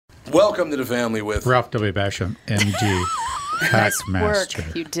Welcome to the family with Ralph W. Basham, MD. Nice Hackmaster.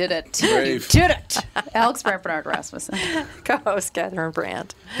 work. You did it. Brave. You did it. Alex Brandt Bernard Rasmussen. Co-host Catherine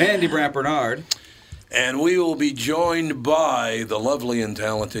Brandt. Andy Brandt Bernard. And we will be joined by the lovely and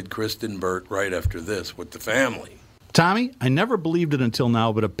talented Kristen Burt right after this with the family. Tommy, I never believed it until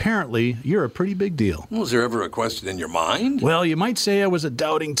now, but apparently you're a pretty big deal. Was there ever a question in your mind? Well, you might say I was a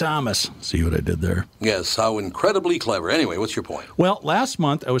doubting Thomas. See what I did there? Yes, how incredibly clever. Anyway, what's your point? Well, last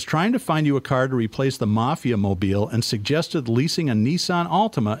month I was trying to find you a car to replace the Mafia Mobile and suggested leasing a Nissan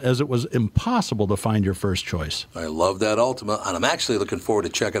Altima as it was impossible to find your first choice. I love that Altima, and I'm actually looking forward to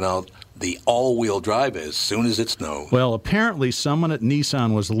checking out the all-wheel drive as soon as it snows. Well, apparently someone at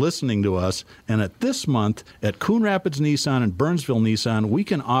Nissan was listening to us, and at this month at Coon Rapids Nissan and Burnsville Nissan, we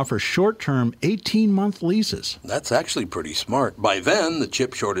can offer short-term 18-month leases. That's actually pretty smart. By then, the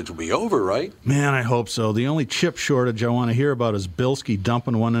chip shortage will be over, right? Man, I hope so. The only chip shortage I want to hear about is Bilski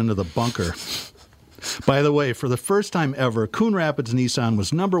dumping one into the bunker. By the way, for the first time ever, Coon Rapids Nissan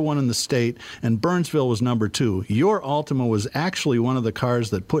was #1 in the state, and Burnsville was #2. Your Altima was actually one of the cars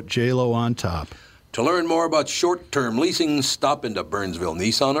that put J-Lo on top. To learn more about short-term leasing, stop into Burnsville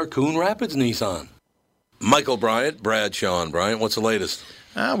Nissan or Coon Rapids Nissan. Michael Bryant, Bradshaw and Bryant, what's the latest?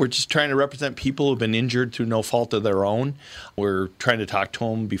 We're just trying to represent people who've been injured through no fault of their own. We're trying to talk to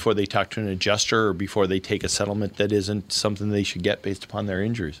them before they talk to an adjuster or before they take a settlement that isn't something they should get based upon their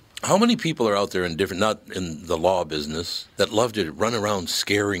injuries. How many people are out there in different, not in the law business, that love to run around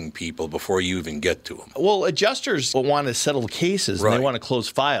scaring people before you even get to them? Well, adjusters want to settle cases and they want to close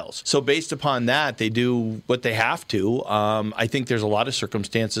files. So based upon that, they do what they have to. I think there's a lot of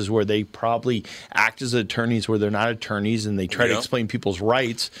circumstances where they probably act as attorneys where they're not attorneys and they try to explain people's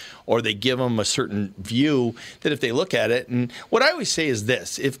rights, or they give them a certain view that if they look at it. And what I always say is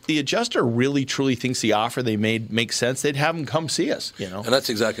this: if the adjuster really truly thinks the offer they made makes sense, they'd have them come see us. And that's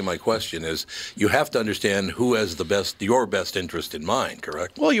exactly my question is, you have to understand who has your best interest in mind,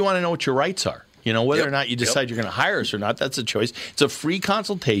 correct? Well, you want to know what your rights are. Whether or not you decide you're going to hire us or not, that's a choice. It's a free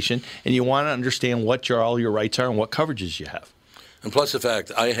consultation, and you want to understand what all your rights are and what coverages you have. And plus the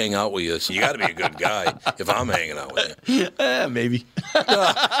fact I hang out with you, so you got to be a good guy if I'm hanging out with you. Maybe.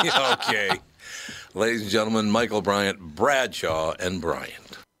 Okay. Ladies and gentlemen, Michael Bryant, Bradshaw and Bryant.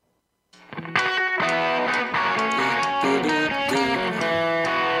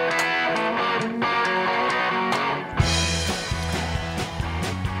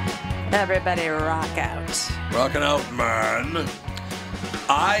 Everybody rock out. Rocking out, man.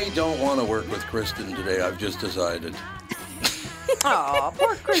 I don't want to work with Kristen today. I've just decided. Oh,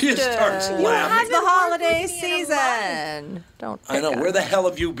 poor Kristen. She starts You laughing. have the holiday season. Don't. I know. pick Where on the me. hell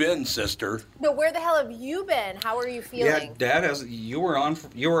have you been, sister? No, where the hell have you been? How are you feeling? Yeah, Dad you were off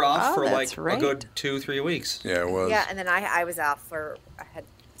Oh, for that's like right. a good 2-3 weeks. Yeah, it was. Yeah, and then I was off I had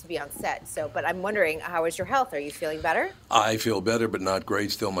to be on set. But I'm wondering, how is your health? Are you feeling better? I feel better, but not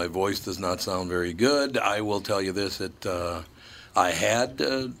great. Still, my voice does not sound very good. I will tell you this: that I had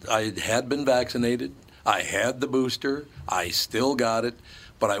been vaccinated. I had the booster. I still got it.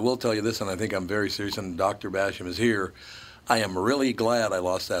 But I will tell you this, and I think I'm very serious, and Dr. Basham is here. I am really glad I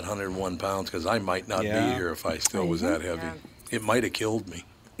lost that 101 pounds because I might not be here if I still was that heavy. Yeah. It might have killed me.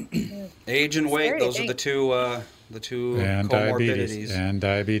 Age and weight, Scary those to are the two And comorbidities.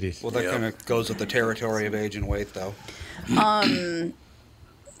 diabetes. Well, that kind of goes with the territory of age and weight, though.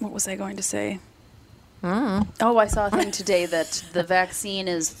 What was I going to say? Oh, I saw a thing today that the vaccine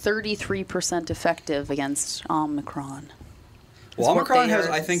is 33% effective against Omicron. Well, what Omicron they has,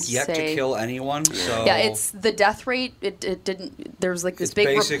 are I think, yet to say. kill anyone. So Yeah, it's the death rate. It didn't. There was like this It's big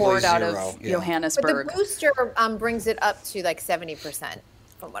basically report out zero, of yeah. But Johannesburg. the booster brings it up to like 70%,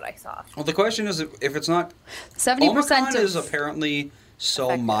 from what I saw. Well, the question is, if it's not 70% Omicron of is apparently so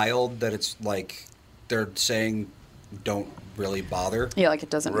effective. mild that it's like they're saying don't really bother. yeah, like it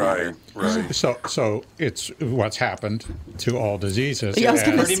doesn't matter. Right. So it's what's happened to all diseases. Yeah, I was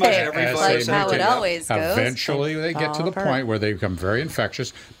going to Pretty much say, every as virus they how it mutate, always goes. Eventually, they get to the point where they become very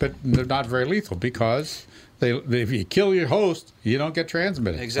infectious, but they're not very lethal because if you kill your host, you don't get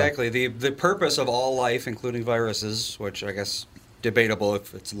transmitted. Exactly. The purpose of all life, including viruses, which I guess debatable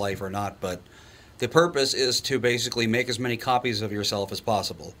if it's life or not, but the purpose is to basically make as many copies of yourself as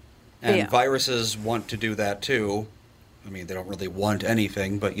possible. And Yeah. viruses want to do that too. I mean, they don't really want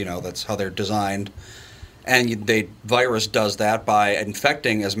anything, but that's how they're designed. And virus does that by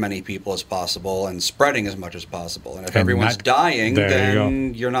infecting as many people as possible and spreading as much as possible. And if everyone's dying,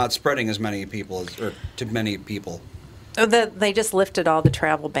 then you're not spreading as many people or to many people. They just lifted all the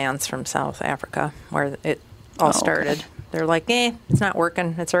travel bans from South Africa, where it all started. They're like, it's not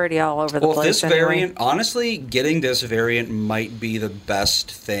working. It's already all over the Well, place. this variant, honestly, getting this variant might be the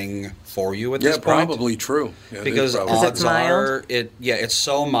best thing for you at this point. Yeah, probably true. Yeah, because probably. odds are, it's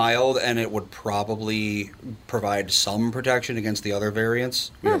so mild, and it would probably provide some protection against the other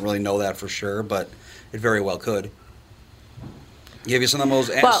variants. We don't really know that for sure, but it very well could. Give you some of those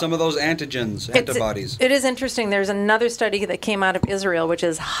antigens, antibodies. It is interesting. There's another study that came out of Israel, which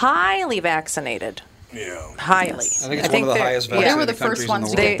is highly vaccinated. Yeah. Highly. I think it's one of the highest vaccinated They were the countries first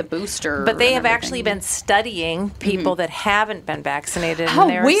ones in to the get world. the booster. But they have and actually been studying people that haven't been vaccinated. How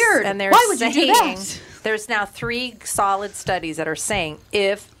and weird. And they're Why would you saying, do that? There's now 3 solid studies that are saying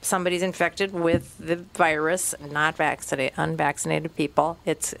if somebody's infected with the virus, not vaccinated, unvaccinated people,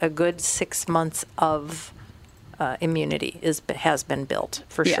 it's a good 6 months of immunity has been built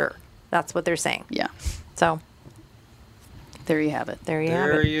for sure. That's what they're saying. Yeah. So there you have it. There you have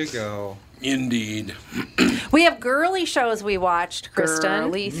it. There you go. Indeed. We have girly shows we watched, Kristen.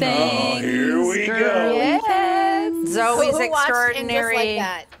 Girly things. Here we go. Yes. Zoe's Who watched Extraordinary.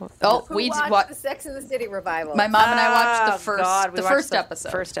 And Just Like That? Oh, Who we watched what? the Sex and the City revival. My mom and I watched the first God, we the watched first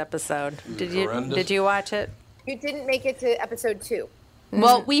episode. First episode. Horrendous. Did you watch it? You didn't make it to episode 2.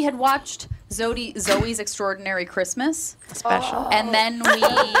 Well, we had watched Zoe's Extraordinary Christmas Special. and then we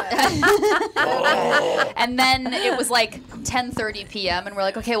and then it was like 10:30 p.m. and we're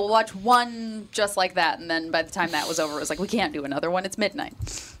like, okay, we'll watch one just like that. And then by the time that was over, it was like, we can't do another one. It's midnight.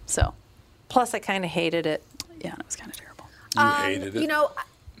 So, Plus, I kind of hated it. yeah, it was kind of terrible. You hated it. You know,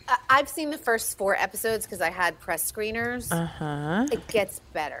 I've seen the first 4 episodes because I had press screeners. Uh-huh. It gets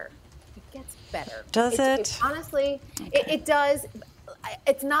better. It gets better. Does it? Honestly, it does.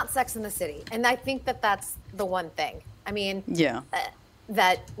 It's not Sex in the City, and I think that that's the one thing. I mean, Yeah.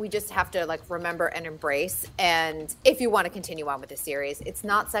 that we just have to like remember and embrace. And if you want to continue on with the series, it's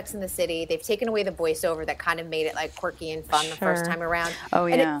not Sex in the City. They've taken away the voiceover that kind of made it like quirky and fun the first Sure. time around. Oh,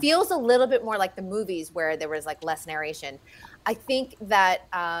 And yeah. it feels a little bit more like the movies where there was like less narration. I think that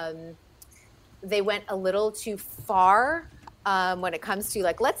they went a little too far when it comes to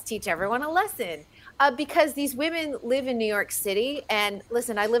like, let's teach everyone a lesson. Because these women live in New York City, and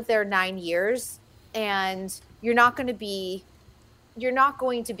listen, I lived there 9 years, and you're not going to be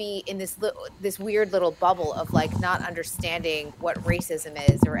in this weird little bubble of like not understanding what racism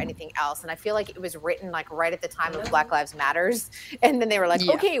is or anything else. And I feel like it was written like right at the time of Black Lives Matters, and then they were like,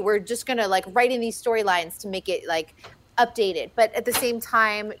 Yeah. okay, we're just gonna like write in these storylines to make it like updated. But at the same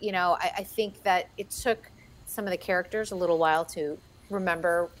time, you know, I think that it took some of the characters a little while to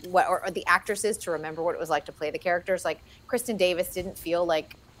remember what, or the actresses to remember what it was like to play the characters. Like Kristen Davis didn't feel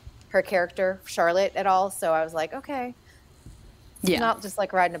like her character Charlotte at all, so I was like, okay, it's not just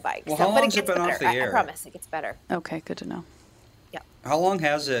like riding a bike. Well, So, how but long's it it gets been better. off the air? I promise it gets better. Okay, good to know. How long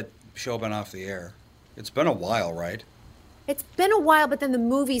has it show been off the air? It's been a while, right? It's been a while, but then the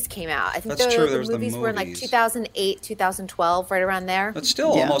movies came out. I think That's true, the there's the movies were in like movies. 2008, 2012, right around there. That's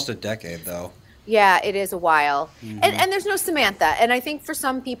still Yeah. almost a decade, though. Yeah, it is a while. And there's no Samantha. And I think for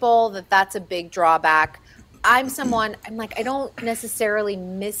some people that's a big drawback. I'm like, I don't necessarily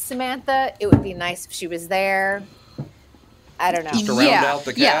miss Samantha. It would be nice if she was there. I don't know. Just to round out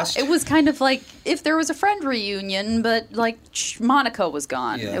the cast? Yeah, it was kind of like if there was a friend reunion, but like Monica was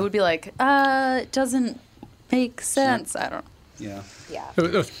gone. Yeah. It would be like, it doesn't make sense. I don't know. Yeah.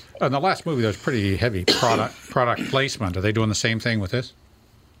 Yeah. In the last movie, there was pretty heavy product placement. Are they doing the same thing with this?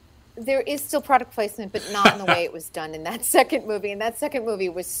 There is still product placement, but not in the way it was done in that second movie. And that second movie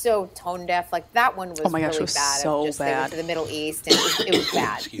was so tone deaf. Like that one was Oh my gosh, really it was bad. so They went bad. to the Middle East, and it was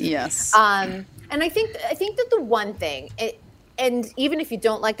bad. Yes. And I think that the one thing, and even if you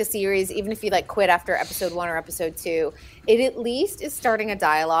don't like the series, even if you like quit after episode 1 or episode 2, it at least is starting a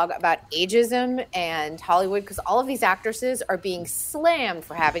dialogue about ageism and Hollywood, because all of these actresses are being slammed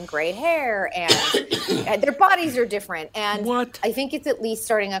for having gray hair and their bodies are different. And What? I think it's at least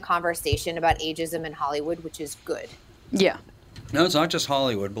starting a conversation about ageism in Hollywood, which is good. Yeah. No, it's not just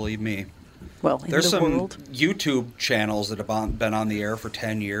Hollywood, believe me. Well, in There's the some world. YouTube channels that have been on the air for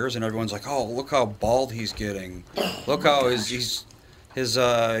 10 years, and everyone's like, "Oh, look how bald he's getting. Look how he's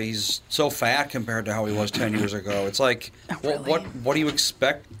so fat compared to how he was 10 years ago." It's like, really? what do you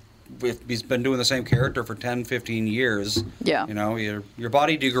expect? If he's been doing the same character for 10, 15 years, Yeah. you know, your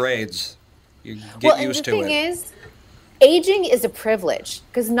body degrades. You get used to and the thing it. is, aging is a privilege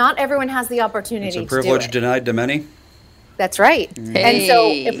because not everyone has the opportunity It's a to privilege do it. denied to many. That's right. And so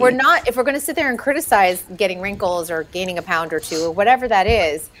if Hey. we're going to sit there and criticize getting wrinkles or gaining a pound or 2 or whatever that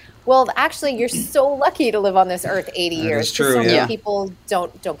is, well, actually, you're so lucky to live on this earth 80 That years. is true, So yeah. many people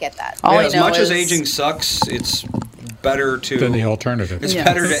don't get that. All I as know much as is- aging sucks, it's better to than the alternative. It's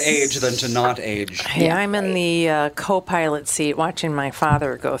better to age than to not age. Yeah, I'm in the co-pilot seat watching my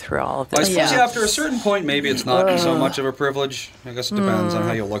father go through all of Well, I this. suppose after a certain point, maybe it's not so much of a privilege. I guess it depends on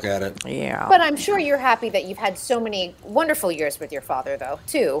how you look at it. Yeah. But I'm sure you're happy that you've had so many wonderful years with your father, though,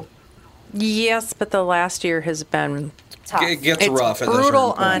 too. Yes, but the last year has been Tough. It gets it's rough at a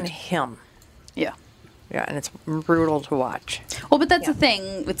brutal certain on point. him. Yeah. Yeah, and it's brutal to watch. Well, but that's the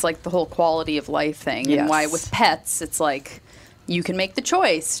thing. It's like the whole quality of life thing. Yes. And why with pets, it's like you can make the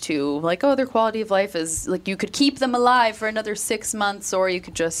choice to, like, oh, their quality of life is, like, you could keep them alive for another 6 months, or you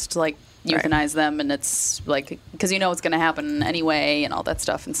could just, like, euthanize them. And it's, like, because you know it's going to happen anyway and all that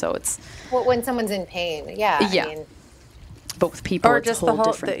stuff. And so it's... Well, when someone's in pain, yeah. Yeah. I mean, But with people, Or it's just a the whole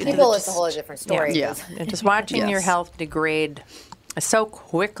whole- different the- thing. people, it's a whole different story. Yeah. 'cause- And just watching your Yes. health degrade so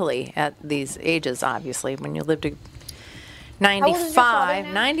quickly at these ages, obviously, when you live to old is your father 95.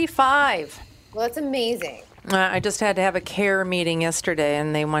 now? 95. Well, that's amazing. I just had to have a care meeting yesterday,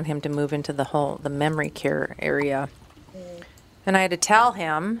 and they want him to move into the memory care area. And I had to tell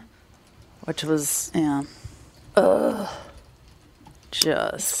him, which was Yeah.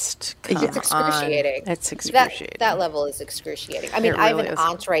 just come It's excruciating. on. It's excruciating. That level is excruciating. I mean, It I have really an is.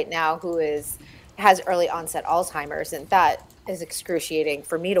 aunt right now who has early onset Alzheimer's, and that is excruciating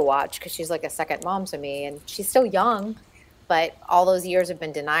for me to watch because she's like a second mom to me, and she's still young, but all those years have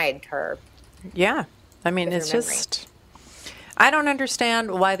been denied her. Yeah. I mean, With it's her memory. just, I don't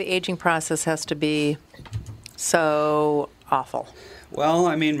understand why the aging process has to be so awful. Well,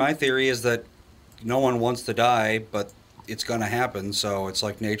 I mean, my theory is that no one wants to die, but it's going to happen. So it's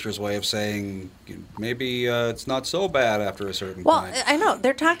like nature's way of saying maybe it's not so bad after a certain Well, point. I know.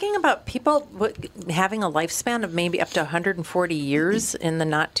 They're talking about people having a lifespan of maybe up to 140 years in the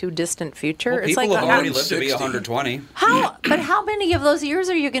not too distant future. Well, It's people like, have how, already lived to be 60. 120. but how many of those years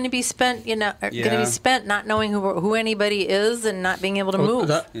are you going to be spent, going to Yeah. be spent not knowing who anybody is and not being able to Well, move?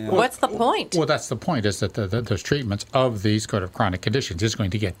 that- What's the point? Well, that's the point, is that those treatments of these kind of chronic conditions is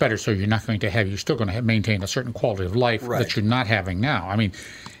going to get better. So you're not going to have, you're still going to maintain a certain quality of life Right. that you're not having now. I mean,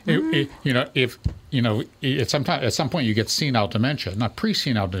 at some point you get senile dementia, not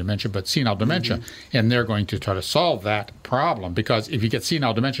pre-senile dementia, but senile dementia, and they're going to try to solve that problem, because if you get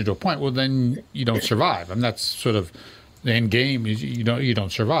senile dementia to a point, well, then you don't survive, and that's sort of the end game. Is you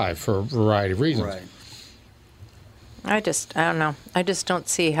don't survive for a variety of reasons. Right. I don't know. I just don't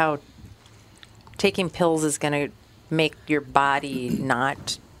see how taking pills is going to make your body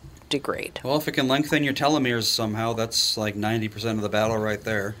not degrade. Well, if it can lengthen your telomeres somehow, that's like 90% of the battle right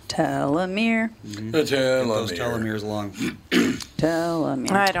there. Telomere. Get those telomeres along.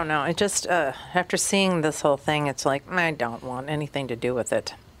 Telomere. I don't know. I just, after seeing this whole thing, it's like, I don't want anything to do with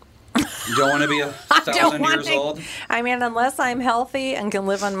it. You don't want to be 1,000 years old? I mean, unless I'm healthy and can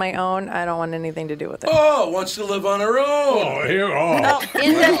live on my own, I don't want anything to do with it. Oh, wants to live on her own. Oh, here, No,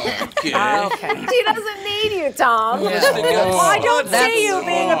 in the, Okay. okay. She doesn't need you, Tom. Well, I don't see you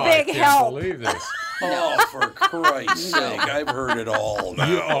being a big I can't help. believe this. Oh, for Christ's sake, I've heard it all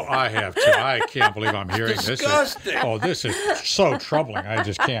now. I have too. I can't believe I'm hearing Disgusting. this is so troubling. I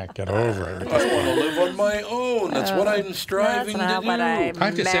just can't get over it. I want to live on my own. That's what I'm striving That's not to do. what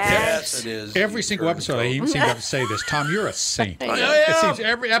I just said, Yes, it is. every single episode, I even seem to have to say this. Tom, you're a saint. I It am. seems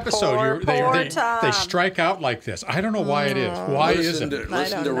every episode Poor they Tom. strike out like this. I don't know why it is. Why is Listen it? to,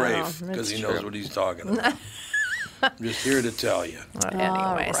 listen to don't know. Rafe, because he knows what he's talking about. I'm just here to tell you.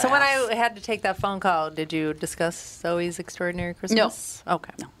 Anyway, so when I had to take that phone call, did you discuss Zoe's Extraordinary Christmas? No.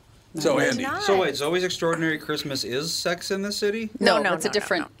 Okay. No. So, Andy, So wait, Zoe's Extraordinary Christmas is Sex in the City? No, No, it's no, a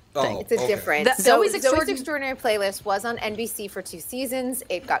different no. thing. Oh. It's a Okay. different. That- So Zoe's Zoe's Extraordin- Extraordinary Playlist was on NBC for 2 seasons.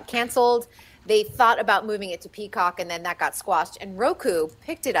 It got canceled. They thought about moving it to Peacock, and then that got squashed. And Roku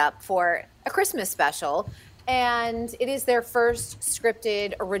picked it up for a Christmas special. And it is their first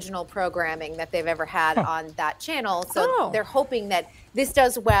scripted original programming that they've ever had on that channel. So Oh. they're hoping that this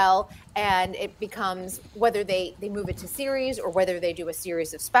does well and it becomes, whether they move it to series or whether they do a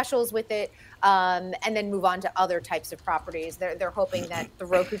series of specials with it, and then move on to other types of properties. They're hoping that the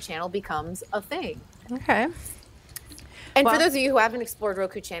Roku channel becomes a thing. Okay. And Well- for those of you who haven't explored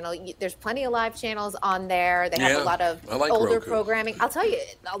Roku channel, there's plenty of live channels on there. They have Yeah, a lot of I like older Roku. programming. I'll tell you,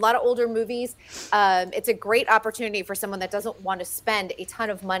 a lot of older movies. It's a great opportunity for someone that doesn't want to spend a ton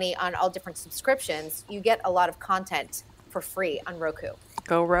of money on all different subscriptions. You get a lot of content for free on Roku.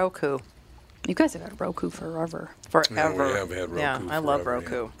 Go Roku. You guys have had Roku forever. Forever. we have had Roku. Yeah, I love forever,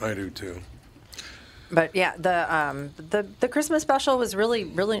 Roku. yeah. I do too. But yeah, the Christmas special was really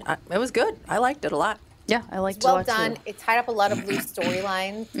it was good. I liked it a lot. Yeah, I liked It's well it a lot done. too. It tied up a lot of loose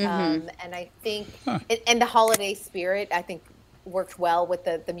storylines, and I think, and the holiday spirit. I think worked well with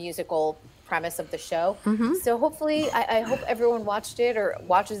the musical premise of the show. So hopefully, I hope everyone watched it or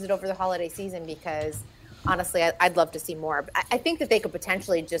watches it over the holiday season, because honestly, I'd love to see more. I think that they could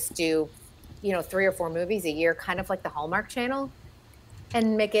potentially just do, 3 or 4 movies a year, kind of like the Hallmark Channel,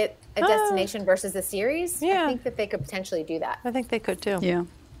 and make it a destination versus a series. Yeah. I think that they could potentially do that. I think they could too. Yeah.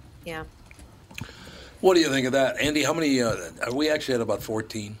 Yeah. What do you think of that, Andy? How many? We actually had about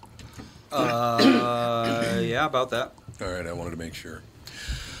 14. Yeah, about that. All right, I wanted to make sure.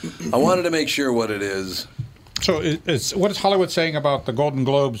 I wanted to make sure what it is. So what is Hollywood saying about the Golden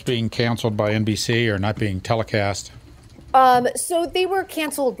Globes being canceled by NBC or not being telecast? So they were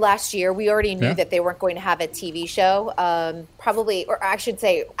canceled last year. We already knew that they weren't going to have a TV show. Probably, or I should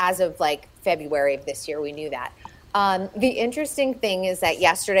say, as of like February of this year, we knew that. The interesting thing is that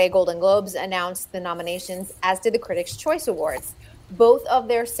yesterday, Golden Globes announced the nominations, as did the Critics' Choice Awards. Both of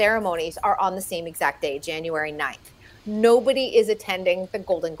their ceremonies are on the same exact day, January 9th. Nobody is attending the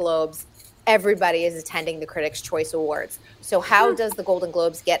Golden Globes. Everybody is attending the Critics' Choice Awards. So how does the Golden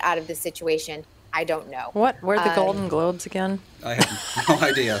Globes get out of this situation? I don't know. What were the Golden Globes again? I have no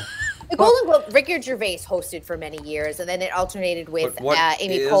idea. The Golden Globe, Ricky Gervais hosted for many years, and then it alternated with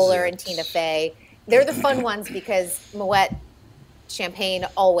Amy Poehler and Tina Fey. They're the fun ones because Moet Champagne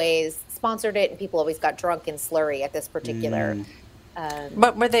always sponsored it, and people always got drunk and slurry at this particular.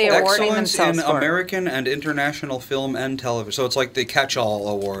 What were they awarding Excellence themselves in for? American and international film and television. So it's like the catch-all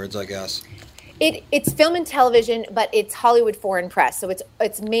awards, I guess. It's film and television, but it's Hollywood Foreign Press. So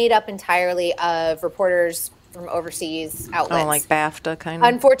it's made up entirely of reporters from overseas outlets. Oh, like BAFTA kind of?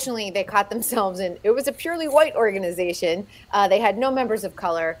 Unfortunately, they caught themselves in, it was a purely white organization. They had no members of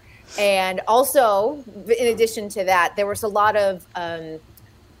color. And also, in addition to that, there was a lot of, I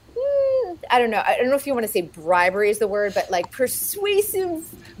don't know if you want to say bribery is the word, but like persuasive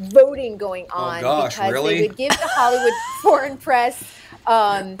voting going on. Oh gosh, because really? they would give the Hollywood Foreign Press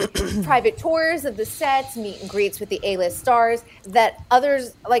private tours of the sets, meet and greets with the A-list stars, that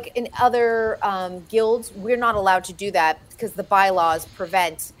others, like in other guilds, we're not allowed to do that because the bylaws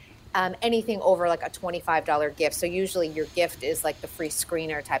prevent anything over like a $25 gift. So usually your gift is like the free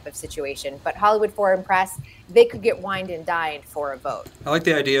screener type of situation. But Hollywood Foreign Press, they could get wined and dined for a vote. I like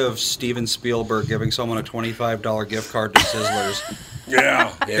the idea of Steven Spielberg giving someone a $25 gift card to Sizzlers.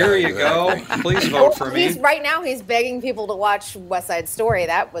 Yeah. Here you go. Please vote for me. Right now, he's begging people to watch West Side Story.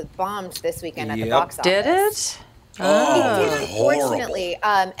 That was bombed this weekend at the box office. Did it? Oh, It did, unfortunately.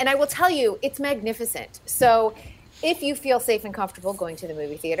 And I will tell you, it's magnificent. So if you feel safe and comfortable going to the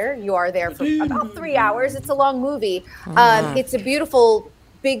movie theater, you are there for about 3 hours. It's a long movie. It's a beautiful,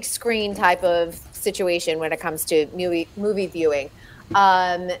 big screen type of situation when it comes to movie viewing.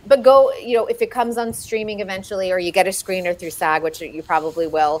 But go, if it comes on streaming eventually, or you get a screener through SAG, which you probably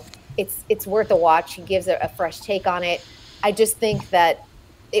will, it's worth a watch. He gives a fresh take on it. I just think that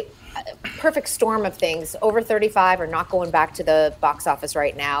perfect storm of things. Over 35 are not going back to the box office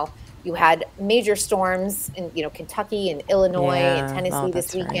right now. You had major storms in Kentucky and Illinois and Tennessee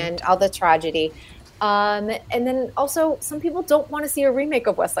this weekend. Right. All the tragedy. And then also some people don't want to see a remake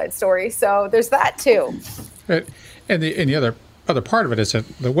of West Side Story, so there's that too. And the other part of it is that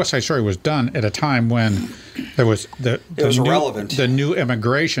the West Side Story was done at a time when there was relevant. The new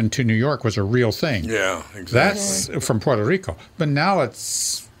immigration to New York was a real thing. Yeah, exactly. That's from Puerto Rico, but now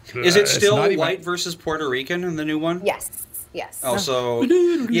it's. Is it still white versus Puerto Rican in the new one? Yes. Yes. Oh, so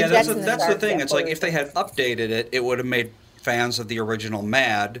yeah, that's the thing. It's like if they had updated it, it would have made fans of the original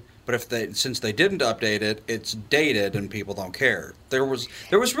mad. But since they didn't update it, it's dated and people don't care. There was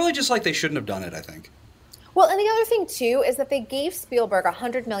really just like they shouldn't have done it, I think. Well, and the other thing too is that they gave Spielberg a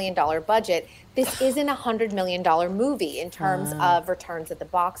 $100 million budget. This isn't a $100 million movie in terms of returns at the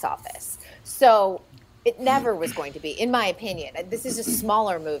box office. So it never was going to be, in my opinion. This is a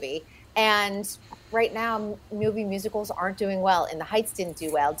smaller movie, and right now, movie musicals aren't doing well. In the Heights didn't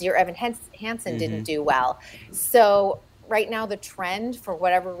do well. Dear Evan Hansen didn't do well. So right now, the trend, for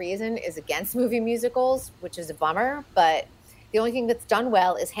whatever reason, is against movie musicals, which is a bummer. But the only thing that's done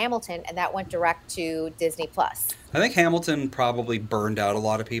well is Hamilton, and that went direct to Disney+. I think Hamilton probably burned out a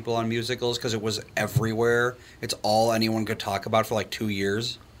lot of people on musicals because it was everywhere. It's all anyone could talk about for like 2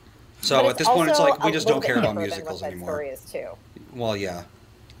 years. So at this point, it's like we just don't care about musicals anymore. Is too. Well, yeah.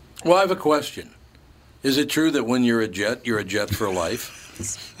 Well, I have a question. Is it true that when you're a jet for life?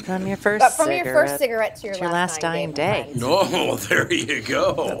 From your first cigarette to your last dying day. No, there you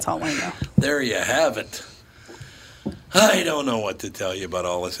go. That's all I know. There you have it. I don't know what to tell you about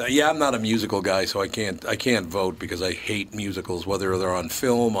all this. Yeah, I'm not a musical guy, so I can't vote because I hate musicals, whether they're on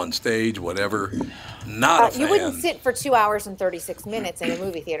film, on stage, whatever. Not a fan. You wouldn't sit for 2 hours and 36 minutes in a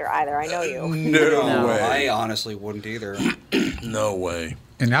movie theater either. I know you. No way. I honestly wouldn't either. No way.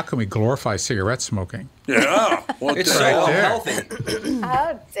 And now can we glorify cigarette smoking? Yeah. What It's the so hell? unhealthy.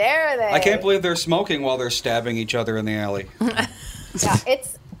 How dare they? I can't believe they're smoking while they're stabbing each other in the alley. Yeah,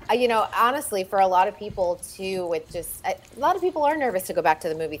 it's honestly, for a lot of people too, a lot of people are nervous to go back to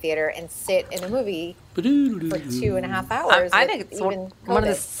the movie theater and sit in a movie for 2.5 hours. I think it's one of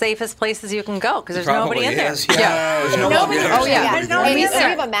the safest places you can go because there's nobody in there. Is, yeah. There's nobody in there. Oh, yeah. There's nobody we in there.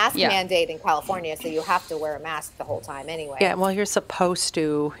 have a mask Yeah. mandate in California, so you have to wear a mask the whole time anyway. Yeah, well, you're supposed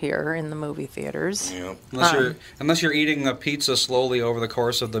to here in the movie theaters. Yeah. Unless you're eating a pizza slowly over the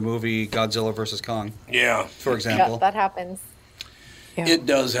course of the movie Godzilla vs. Kong, Yeah. for example. Yeah, that happens. Yeah. It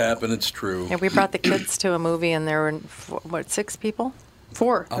does happen. It's true. Yeah, we brought the kids to a movie and there were, 6 people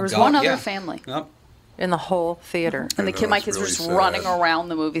 4. Oh, There was God, one other yeah. family. Yep. in the whole theater. And I know, my it's kids were really just sad. running around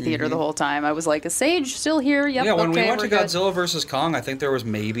the movie theater the whole time. I was like, is Sage still here? Yep, Yeah, when okay, we went to we're good. Godzilla vs. Kong, I think there was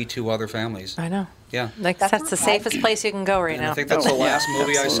maybe 2 other families. I know. Yeah. Like, That's that's not the bad. safest place you can go right And now. I think that's the last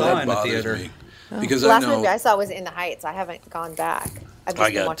movie I saw That in the bothers theater. me. Because The I last movie I know saw was In the Heights. I haven't gone back. I've I just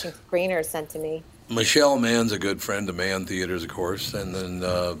been got- watching screeners sent to me. Michelle Mann's a good friend of Mann Theaters, of course, and then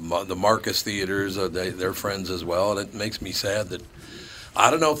the Marcus Theaters, they're friends as well, and it makes me sad that I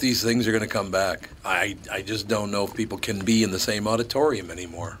don't know if these things are going to come back. I just don't know if people can be in the same auditorium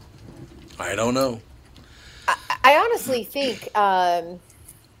anymore. I don't know. I honestly think, at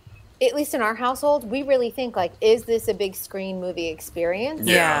least in our household, we really think, like, is this a big screen movie experience?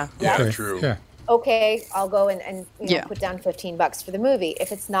 Yeah. Yeah, Okay. true. Yeah. Okay, I'll go and Yeah. put down $15 for the movie.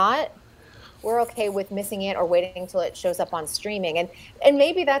 If it's not, we're okay with missing it or waiting until it shows up on streaming. And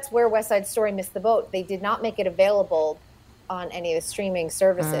maybe that's where West Side Story missed the boat. They did not make it available on any of the streaming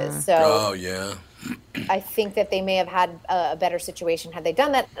services. So Oh, yeah. I think that they may have had a better situation had they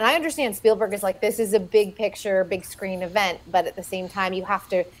done that. And I understand Spielberg is like, this is a big picture, big screen event, but at the same time, you have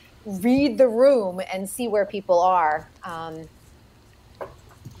to read the room and see where people are.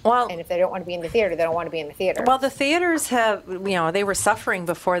 Well, And if they don't want to be in the theater, they don't want to be in the theater. well, the theaters have, they were suffering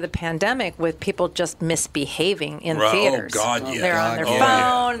before the pandemic with people just misbehaving in Right. Oh, theaters. God, yeah. They're on their Oh, phone,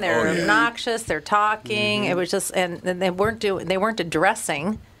 yeah. they're Oh, yeah. obnoxious, they're talking. It was just, and they weren't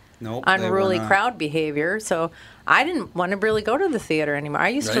addressing Nope. they were unruly not. crowd behavior. So I didn't want to really go to the theater anymore. I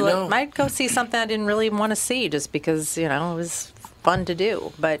used I to, know. I'd go see something I didn't really want to see just because, it was fun to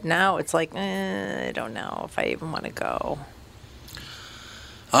do. But now it's like, I don't know if I even want to go.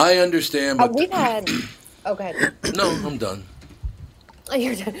 I understand, but We've had. Oh, go ahead. no, I'm done.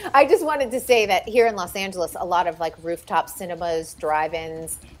 You're done. I just wanted to say that here in Los Angeles, a lot of like rooftop cinemas,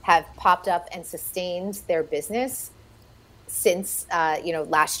 drive-ins have popped up and sustained their business since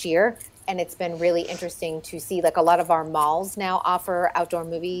last year, and it's been really interesting to see. Like a lot of our malls now offer outdoor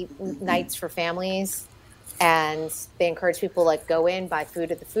movie nights for families, and they encourage people like go in, buy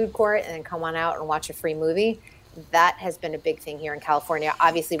food at the food court, and then come on out and watch a free movie. That has been a big thing here in California.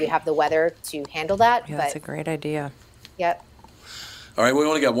 Obviously, we have the weather to handle that, Yeah, but that's a great idea. yep. All right, we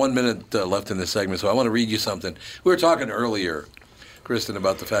only got 1 minute left in this segment, so I want to read you something. We were talking earlier, Kristen,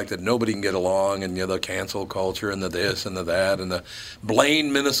 about the fact that nobody can get along, and the cancel culture, and the this and the that, and the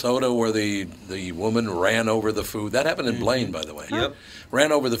Blaine, Minnesota, where the woman ran over the food. That happened in Blaine, by the way. Yep.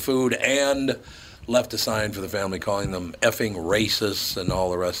 Ran over the food and left a sign for the family calling them effing racists and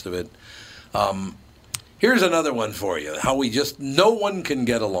all the rest of it. Here's another one for you, how no one can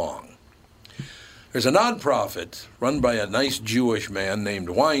get along. There's a nonprofit run by a nice Jewish man named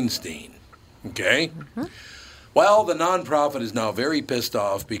Weinstein, okay? Well, the nonprofit is now very pissed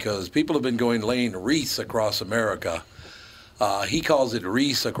off because people have been laying wreaths across America. He calls it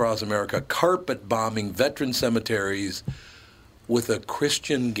Wreaths Across America, carpet bombing veteran cemeteries with a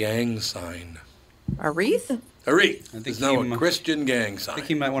Christian gang sign. A wreath? A wreath. I think It's now he a Christian gang sign. I think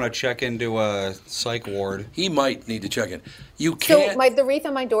he might want to check into a psych ward. He might need to check in. You So can't. the wreath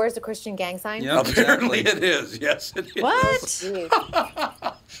on my door is a Christian gang sign? Yep, Apparently exactly. it is. Yes, it is. What?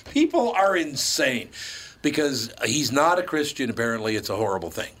 Jeez. People are insane because he's not a Christian. Apparently, it's a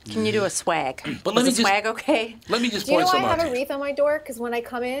horrible thing. Can you do a swag? But let Is me a just- swag okay? Let me just Do you point know I some out have to a you. wreath on my door? Because when I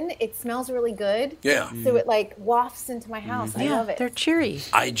come in, it smells really good. Yeah. So it like wafts into my house. I Yeah, love it. they're cheery.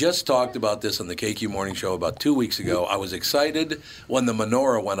 I just talked about this on the KQ Morning Show about 2 weeks ago. I was excited when the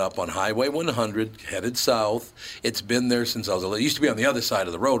menorah went up on Highway 100, headed south. It's been there since I was it used to be on the other side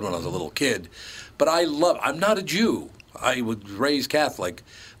of the road when I was a little kid. But I'm not a Jew. I was raised Catholic.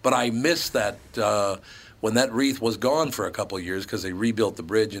 But I miss that when that wreath was gone for a couple of years because they rebuilt the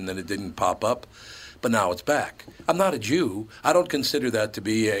bridge and then it didn't pop up. But now it's back. I'm not a Jew. I don't consider that to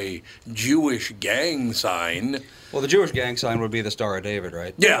be a Jewish gang sign. Well, the Jewish gang sign would be the Star of David,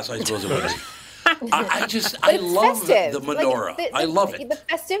 right? Yes, I suppose it would be. I But it's love festive. the menorah. I love it. The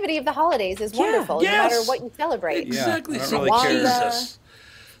festivity of the holidays is wonderful, yes. no matter what you celebrate. Exactly. I don't So really care. Jesus.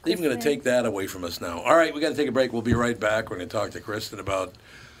 They're even going to take that away from us now. All right, we got to take a break. We'll be right back. We're going to talk to Kristen about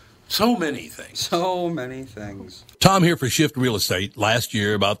so many things. So many things. Tom here for Shift Real Estate. Last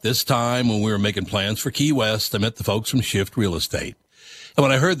year, about this time when we were making plans for Key West, I met the folks from Shift Real Estate. And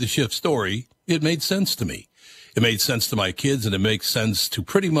when I heard the Shift story, it made sense to me. It made sense to my kids, and it makes sense to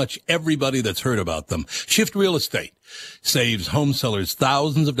pretty much everybody that's heard about them. Shift Real Estate saves home sellers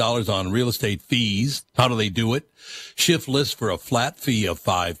thousands of dollars on real estate fees. How do they do it? Shift lists for a flat fee of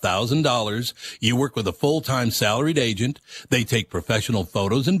 $5,000. You work with a full-time salaried agent. They take professional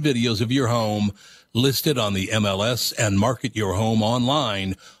photos and videos of your home, list it on the MLS, and market your home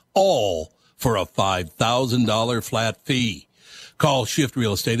online, all for a $5,000 flat fee. Call Shift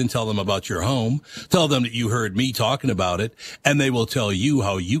Real Estate and tell them about your home. Tell them that you heard me talking about it, and they will tell you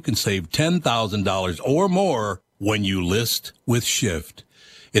how you can save $10,000 or more when you list with Shift.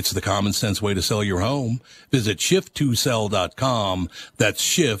 It's the common sense way to sell your home. Visit shift2sell.com. That's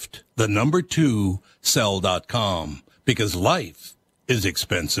shift, the number 2, sell.com. Because life is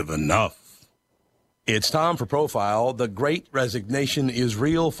expensive enough. It's time for Profile. The great resignation is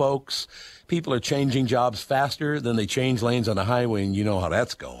real, folks. People are changing jobs faster than they change lanes on a highway, and you know how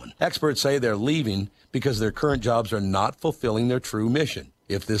that's going. Experts say they're leaving because their current jobs are not fulfilling their true mission.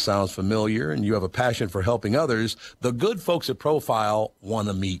 If this sounds familiar and you have a passion for helping others, the good folks at Profile want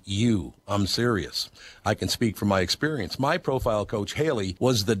to meet you. I'm serious. I can speak from my experience. My Profile coach, Haley,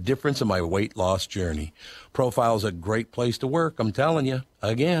 was the difference in my weight loss journey. Profile is a great place to work, I'm telling you.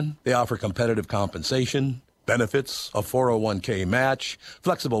 Again, they offer competitive compensation, benefits, a 401k match,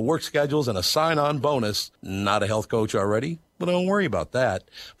 flexible work schedules, and a sign-on bonus. Not a health coach already? Well, don't worry about that.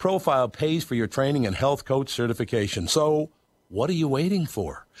 Profile pays for your training and health coach certification. So what are you waiting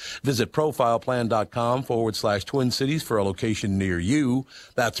for? Visit profileplan.com/Twin Cities for a location near you.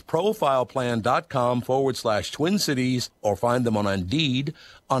 That's profileplan.com/Twin Cities, or find them on Indeed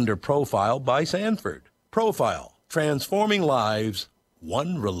under Profile by Sanford. Profile, transforming lives,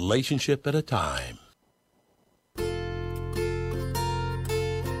 one relationship at a time.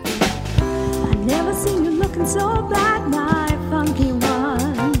 I never seen you looking so bad, my funky one.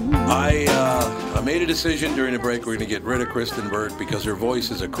 I made a decision during the break. We're going to get rid of Kristen Burt because her voice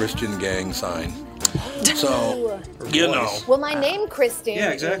is a Christian gang sign. So, you know. Well, my name, Kristen,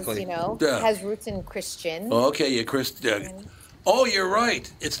 Yeah, exactly. is, has roots in Christian. Okay, you Kristen. Oh, you're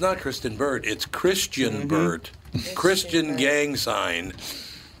right. It's not Kristen Burt. It's Christian Burt. Christian gang sign.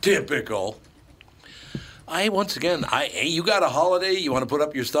 Typical. Once again, you got a holiday, you want to put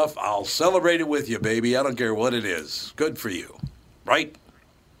up your stuff, I'll celebrate it with you, baby. I don't care what it is. Good for you. Right?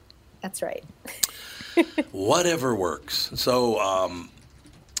 That's right. Whatever works. So,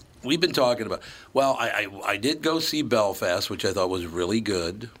 we've been talking about, well, I did go see Belfast, which I thought was really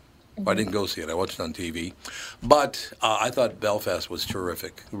good. I didn't go see it. I watched it on TV. But I thought Belfast was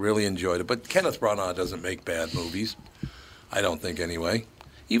terrific. Really enjoyed it. But Kenneth Branagh doesn't make bad movies. I don't think, anyway.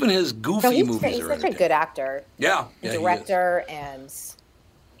 Even his goofy movies he's are such a good actor. Yeah. Director, and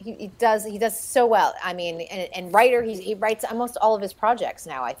he does so well. I mean, and writer, he writes almost all of his projects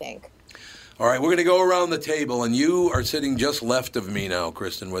now, I think. All right, we're going to go around the table, and you are sitting just left of me now,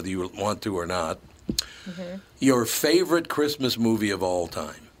 Kristen, whether you want to or not. Mm-hmm. Your favorite Christmas movie of all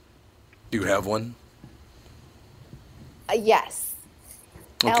time. Do you have one? Yes.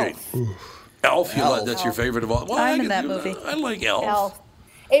 Okay. Elf. That's your favorite of all. Well, I'm in that movie. I like Elf. Elf.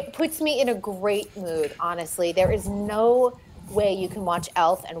 It puts me in a great mood, honestly. There is no way you can watch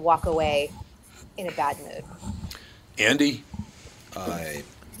Elf and walk away in a bad mood. Andy? I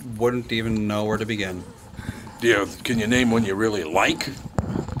wouldn't even know where to begin. Can you name one you really like?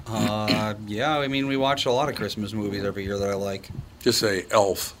 Yeah, I mean, we watch a lot of Christmas movies every year that I like. Just say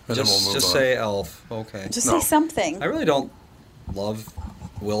Elf, and then we'll move on. Just say Elf, okay. Just say something. I really don't love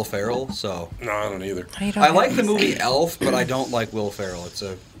Will Ferrell, so... No, I don't either. I like the movie Elf, but I don't like Will Ferrell.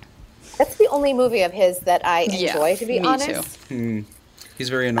 That's the only movie of his that I enjoy, to be honest. Too. He's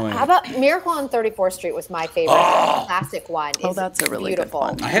very annoying. How about Miracle on 34th Street was my favorite. The classic one. Oh, that's a really beautiful.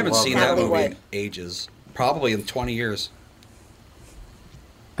 good one. I haven't seen that movie Would. in ages. Probably in 20 years.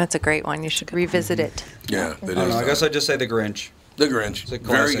 That's a great one. You should revisit it. Yeah, it is. I guess I'd just say The Grinch. The Grinch. It's a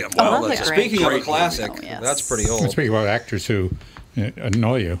Very classic. good. Well, I love that's The a Grinch. Speaking of a great classic, movie. Oh, yes. that's pretty old. Speaking about actors who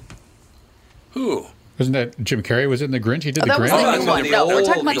annoy you, Who? wasn't that Jim Carrey was in The Grinch? He did The That was Grinch. the new one. No, we're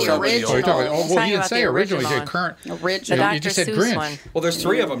talking about the Oh, Oh, you're talking, original. well, he Talking didn't about say the original. He said original. current. Original. You just said Dr. Seuss Grinch. one. Well, there's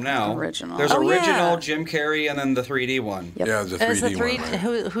three of them now. Original. There's Oh, original yeah. Jim Carrey and then the 3D one. Yep. Yeah, the 3D Is the three? one. Right?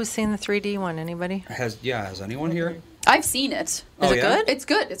 Who's seen the 3D one? Anybody? Has anyone here? I've seen it. Is it good? It's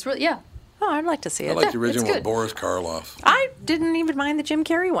good. It's really, yeah. Oh, I'd like to see it. I like the Yeah, it's original with good. Boris Karloff. I didn't even mind the Jim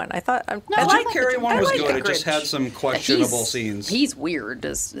Carrey one. I thought No, The Jim Carrey one was liked good. the It just Grinch. had some questionable scenes. He's weird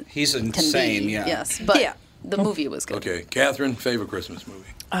as He's can insane, be. yeah. Yes, but Yeah. the movie was good. Okay, Catherine, favorite Christmas movie?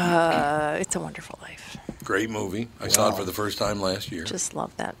 It's a Wonderful Life. Great movie. I saw it for the first time last year. Just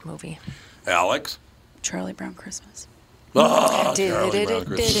love that movie. Alex? Charlie Brown Christmas. Oh, Charlie Brown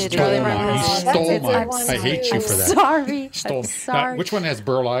Christmas. Charlie Stole Brown mine. You Christmas. stole That's a mine. good one, I hate you for that. Sorry. Stole. I'm Now, sorry. which one has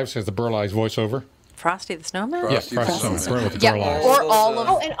Burr Lives? Has the Burr Lives voiceover? Frosty the Snowman? Frosty Yeah, the Frosty Snowman. with the Yeah, Burr Lives. or all of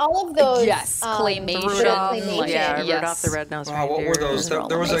Oh, and all of those. yes, claymation. Rudolph, claymation. yeah, Yes. Rudolph the Red-Nosed Wow, what were those? They're all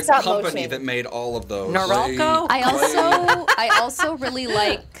There was a Stop company motion. that made all of those. Norelco? I also really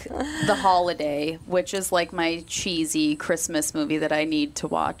like The Holiday, which is like my cheesy Christmas movie that I need to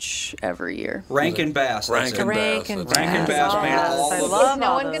watch every year. Rankin Bass. That's it. Rankin Bass. Rankin Bass made all I of love Is no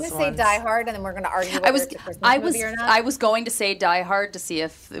all one going to those say ones. Die Hard, and then we're going to argue whether it's a Christmas movie or not? I was going to say Die Hard to see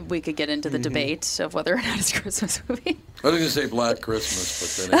if we could get into the debate of whether or not it's a Christmas movie. I was going to say Black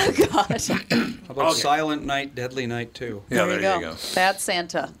Christmas, but then God. How about Silent Night, Deadly Night too? yeah, there you go. Bad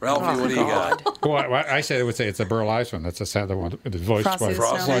Santa. Ralphie, what do you got? Well, I said I would say it's a Burr Lives one. That's a sad one. It's voiced Frosty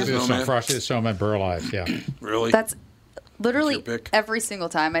by the Snowman. Frosty the Snowman, Burr Lives. Yeah. Really? That's literally What's your pick? every single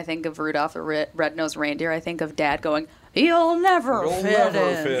time I think of Rudolph the Red-Nosed Reindeer, I think of Dad going, "You'll never You'll fit never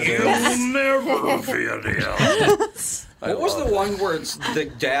in." fit You'll in. never fit in. What was the one where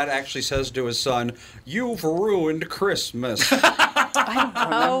the dad actually says to his son, "You've ruined Christmas"?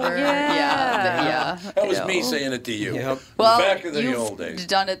 Oh, Yeah. That was I me know. saying it to you. Yep. Well, Back in the you've old days.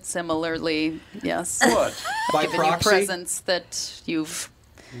 done it similarly, yes. What? By Given you proxy. presents that you've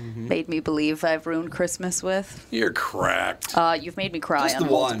made me believe I've ruined Christmas with. You're cracked. You've made me cry Just on the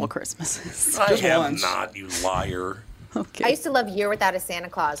multiple one. Christmases. I just have once. not, you liar. Okay. I used to love Year Without a Santa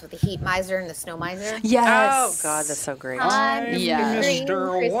Claus with the Heat Miser and the Snow Miser. Yes. Oh, God, that's so great. I'm Yeah. Green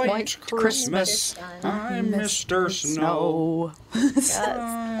Mr. White Christmas. Christmas. I'm Mr. Snow. Yes.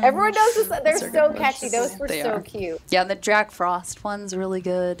 Everyone knows this. They're are so good catchy. ones. Those were They so are. cute. Yeah, and the Jack Frost one's really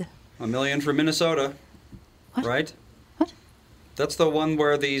good. A Million for Minnesota. Right? What? That's the one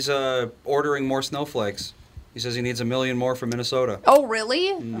where he's ordering more snowflakes. He says he needs 1 million more for Minnesota. Oh, really?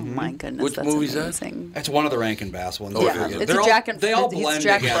 Oh my goodness, Which that's movie's that? amazing. That's one of the Rankin Bass ones. Oh, I yeah. forget. It's They're a Jack and they all it's blend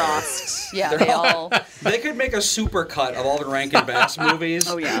Jack together. Frost. Yeah, they all. They could make a super cut of all the Rankin Bass movies.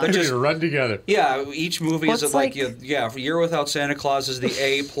 Oh, yeah. They're They just just run together. yeah. Each movie Well, is it's like like- for Year Without Santa Claus is the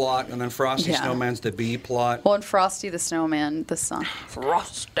A plot, and then Frosty Yeah. Snowman's the B plot. Well, and Frosty the Snowman, the song.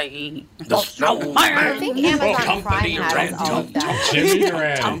 Frosty The snowman. I think Amazon Prime Company has ran all of that. Jimmy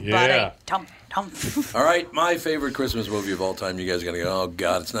Durante. Yeah. All right, my favorite Christmas movie of all time. You guys are going to go, oh,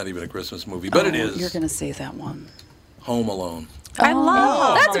 God, it's not even a Christmas movie. But it is. You're going to say that one. Home Alone. I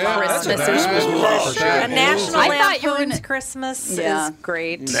love That's a yeah, Christmas that's a Christmas movie. movie for sure. A National I thought you were Lampoon's gonna- Christmas Yeah. is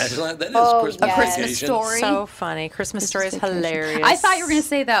great. National, that is Oh, Christmas yes. A Christmas Vacation. Story. So funny. Christmas Story is hilarious. I thought you were going to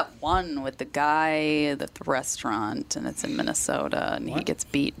say that one with the guy at the restaurant, and it's in Minnesota, and he gets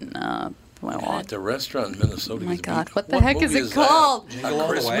beaten up. Well, At the restaurant in Minnesota. Oh my gets God, beat. what the heck is movie it that? called? Jingle All A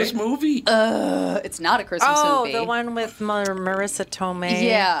the Christmas Way? movie? It's not a Christmas Oh, movie. the one with Marissa Tomei.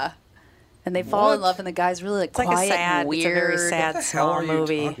 Yeah. And they fall in What? love, and the guy's really It's like quiet a sad, and weird. it's a very sad, hell small are you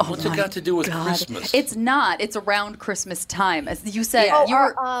movie. talking What's it got to do with God. Christmas? It's not. It's around Christmas time. As you said, Oh,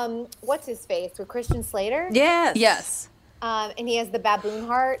 you're. what's his face with Christian Slater? Yes. Yes. And he has the baboon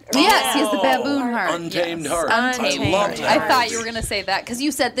heart. Yes, he has the Oh, baboon heart. Untamed Yes. Heart. Untamed I love Heart. that. I thought you were going to say that because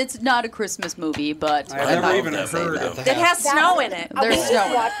you said it's not a Christmas movie, but I've I never thought even you were gonna say heard that. of that. It has That snow one- in it. There's we just snow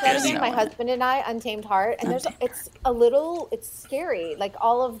in it. watched that There's again, snow my in it. husband and I, Untamed Heart, and it's scary. Like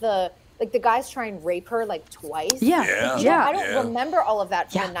all of the guys try and rape her like twice. Yeah. Yeah. I don't Yeah. remember all of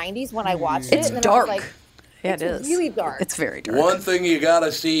that from Yeah. the 90s when I watched it. It's and then dark. I was like, Yeah, it it's is. really dark. It's very dark. One thing you got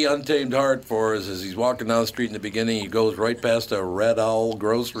to see Untamed Heart for is he's walking down the street in the beginning, he goes right past a Red Owl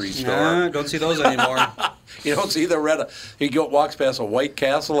grocery store. Nah, don't see those anymore. You don't see the Red walks past a White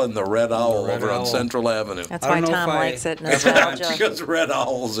Castle and the Red Owl Red over on Owl. Central Avenue. That's I why don't know Tom if I likes it. ever went. Nostalgia. Because Red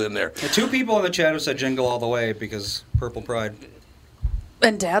Owl's in there. The two people in the chat have said Jingle All the Way because Purple Pride.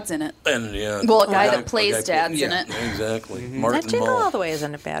 And Dad's in it. And yeah, Well, a guy that plays Dad's in yeah. it. Exactly. That Martin Jingle Mull. All the Way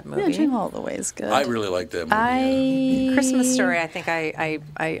isn't a bad movie. Yeah, Jingle All the Way is good. I really like that movie. Christmas Story, I think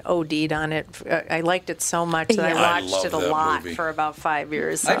I OD'd on it. I liked it so much that Yeah. I I watched love it a that lot movie. for about 5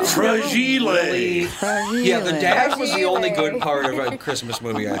 years. I so. just never Fragile. really- Yeah, the dad was the only Fragile. good part of a Christmas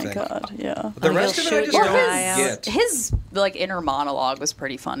movie, I think. God, yeah. The Oh, rest he'll of it I shoot just your don't eye out. get. His like inner monologue was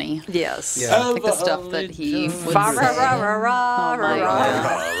pretty funny. Yes. Yeah. Like the stuff that he would say. Rah, rah, rah, rah, rah, Oh my rah.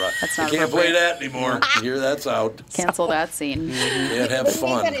 God. That's I not can't play appropriate. that anymore. Here, that's out. Cancel that scene. Can't have Let's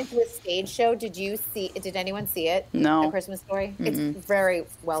make that fun. into a stage show. Did anyone see it? No. A Christmas Story? It's very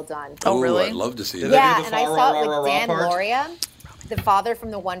well done. Oh, Ooh, really? I'd love to see Did that. they Yeah, do the and I fa- saw rah, it rah, with rah Dan part? Loria, the father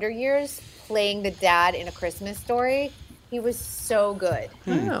from The Wonder Years, playing the dad in A Christmas Story. He was so good.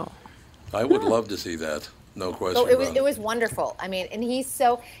 Oh. I would love to see that. No question. Oh, about it was wonderful. I mean, and he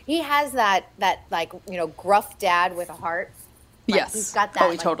has that like gruff dad with a heart. Like, Yes. he's got that. Oh,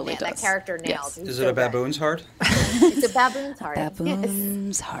 he totally That does. character nailed. Yes. He's Is so it a good. baboon's heart? It's a baboon's heart.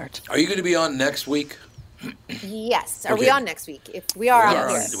 Baboon's heart. Are you going to be on next week? Yes. Are Okay. we on next week? If we are, We I'm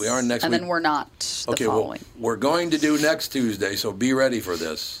are. here. We are next And week. then we're not the Okay, well, following. we're going to do next Tuesday, so be ready for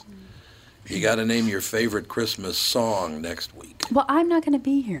this. You got to name your favorite Christmas song next week. Well, I'm not going to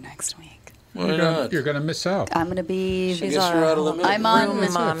be here next week. Why not? You're going to miss out. I'm going to be. I guess you're out of the I'm on.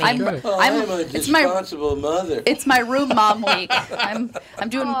 room mommy. I'm Okay. a it's my responsible mother. It's my room mom week. I'm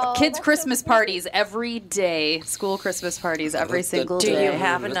doing Oh, kids' that's Christmas so parties every day. School Christmas parties every single Do day. you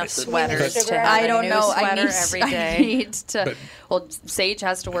have enough sweaters to Sugar. have I a don't new know. sweater I every day? need to. Well, Sage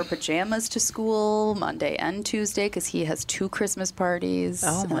has to wear pajamas to school Monday and Tuesday because he has 2 Christmas parties.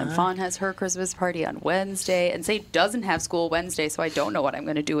 Oh, and then my. Fawn has her Christmas party on Wednesday. And Sage doesn't have school Wednesday, so I don't know what I'm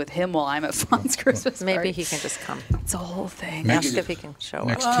going to do with him while I'm at Fawn's Christmas Maybe party. he can just come. It's a whole thing. Ask if he can show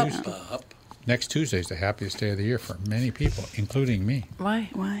Next up. Tuesday. Next Tuesday is the happiest day of the year for many people, including me. Why?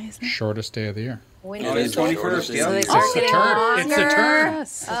 Why is that? Shortest day of the year. When Oh, is it's it? 21st, So yeah. they It's start the getting turn. It's the turn.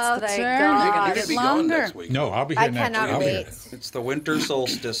 Yes, Oh, it's the thank turn. God. You're You're gonna going get to be gone longer. next week. No, I'll be I here next cannot week. I'll be here. wait. It's the winter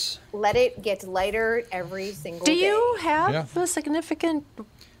solstice. Let it get lighter every single Do day. you have Yeah. a significant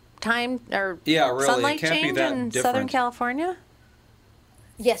time or Yeah, really, it sunlight can't be change that in different. Southern California?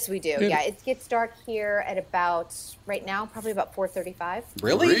 Yes, we do. Yeah, it gets dark here at about right now, probably about 4:35.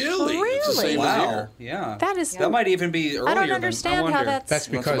 Really? Really? It's the same as Wow. here. Yeah. That is. That might even be earlier. I don't than- understand I how wonder. that's. That's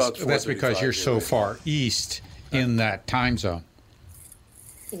Well, it's because about that's because you're 4:35 so here. far east in that time zone.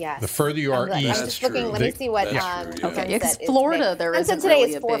 Yes. The further you are I'm east, just That's looking. true. Let me see what. That's true, yeah. Okay, yeah, 'cause sunset is Florida, today. there Sunset isn't today really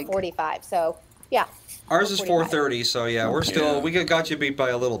is a big- 4:45. So yeah. Ours is 4:30, 4:45. so yeah, we're still we got you beat by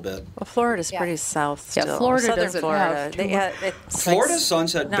a little bit. Well, Florida's Yeah. pretty south Yeah, still. Florida Southern doesn't Florida. have They, too it's Florida's like,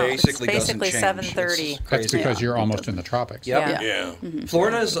 sunset no, basically it's basically doesn't change. 7:30. It's that's crazy. because you're almost in the tropics. Yep. Yeah. Yeah.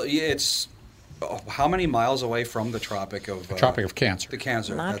 Florida's it's how many miles away from the Tropic of Tropic of Cancer. the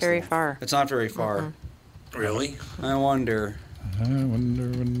Cancer? Not that's the very one. far. It's not very far. Really? I wonder. I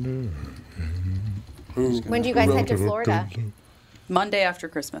wonder. When do you guys head to Florida? Monday after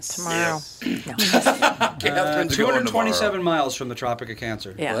Christmas. Tomorrow. Catherine's going 227 tomorrow. miles from the Tropic of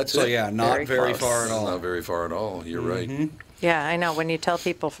Cancer. Yeah. Well, that's So it. yeah, not Very very, close. far at all. Not very far at all. You're right. Yeah, I know. When you tell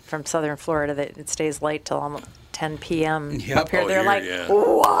people from Southern Florida that it stays light till almost 10 p.m. Yep. up here, Oh, they're here, like, yeah.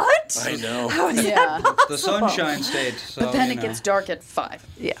 "What?" I know. Yeah. The Sunshine State. So, But then you it know. gets dark at 5.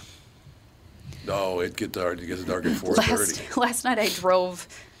 Yeah. No, it gets dark. It gets dark at 4:30. Last night I drove.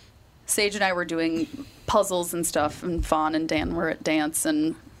 Sage and I were doing puzzles and stuff, and Fawn and Dan were at dance,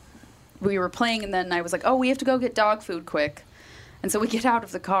 and we were playing, and then I was like, "Oh, we have to go get dog food quick," and so we get out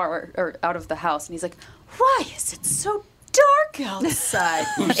of the car or out of the house, and he's like, "Why is it so dark outside?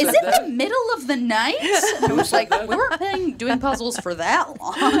 Is said it that? the middle of the night?" And I was like, "We weren't doing puzzles for that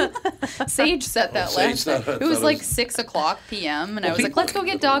long." Sage said that Sage last night. thought- It was thought it like was- 6:00 p.m., and I Well, was like, people- "Let's go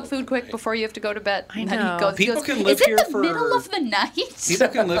get dog food quick before you have to go to bed." I And then know. he goes, People he goes, can live "Is it here the for- middle of the night?" People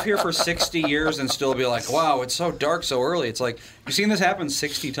can live here for 60 years and still be like, "Wow, it's so dark so early." It's like you've seen this happen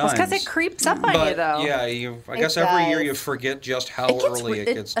 60 times. Because it creeps up on but you, though. yeah, I It guess every year does. you forget just how It gets early re-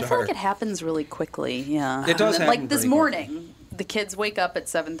 it gets I dark. feel like it happens really quickly. Yeah, It does And then, happen Like this pretty morning, the kids wake up at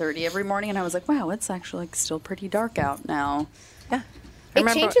 7:30 every morning, and I was like, "Wow, it's actually like still pretty dark out now." Yeah. It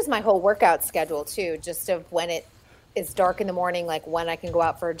changes my whole workout schedule too, just of when it is dark in the morning, like when I can go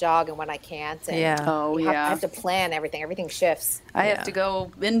out for a jog and when I can't. And Yeah. Oh, I yeah. have to plan everything. Everything shifts. I Yeah. have to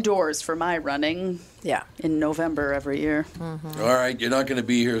go indoors for my running Yeah. in November every year. All right, you're not going to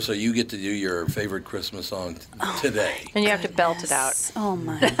be here, so you get to do your favorite Christmas song today. And you have to belt it out. Oh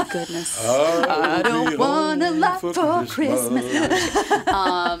my goodness! I don't want a lot for Christmas.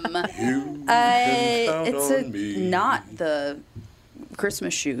 It's not the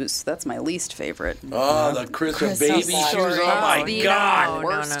Christmas shoes. That's my least favorite. Oh, the Christmas Christmas baby shoes. Story Oh, my is the God.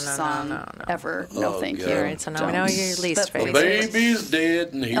 worst song ever. No, Oh, thank God. you. All right, so now we know your least That's- The favorite. baby's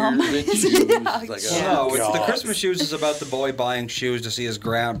dead, and here's my- the shoes. Yeah, It's like, yeah. oh, No, it's the God. Christmas shoes is about the boy buying shoes to see his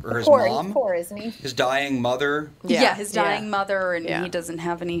or his Poor, mom, he's poor, isn't he? his dying mother. Yeah, his dying mother, and Yeah. he doesn't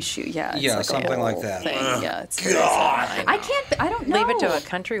have any shoe. Yeah, it's Yeah, like a something like whole that. thing. Yeah, it's God. I can't. I don't know. Leave it to a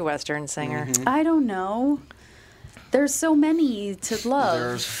country western singer. Mm-hmm. I don't know. There's so many to love.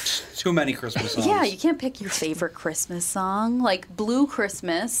 There's too many Christmas songs. Yeah, you can't pick your favorite Christmas song. Like Blue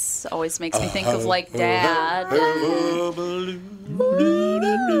Christmas always makes me think of like Dad.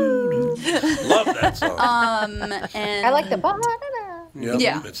 Love that song. And I like the Yep,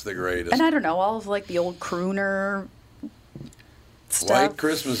 yeah. it's the greatest. And I don't know, all of like the old crooner stuff. White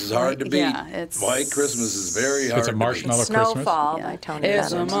Christmas is hard to beat. Yeah, it's White Christmas is very hard It's a to marshmallow beat. Christmas. Snowfall Yeah. by Tony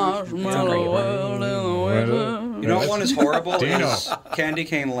It's a Bennett. marshmallow world in the winter. You know what one is horrible? Dino. Is Candy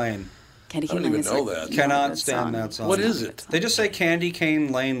Cane Lane. Candy I don't Cane even Lane's know like- that. yeah, Cannot good stand song. that song. What is it? They just say Candy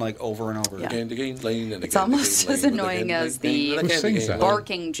Cane Lane like over and over. Yeah. Candy cane lane and a It's candy almost cane as lane with a annoying candy as cane the and a candy sings cane that? lane.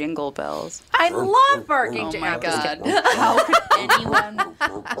 Barking jingle bells. I love barking. Oh to- my I'm just God. kidding. How could anyone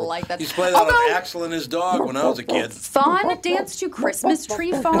like that? He used to play that on Axel and his dog when I was a kid. Fawn Dance to Christmas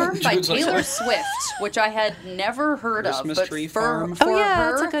Tree Farm by Dude's like- Taylor Swift, which I had never heard Christmas of. But Tree for, Farm? for Oh, yeah,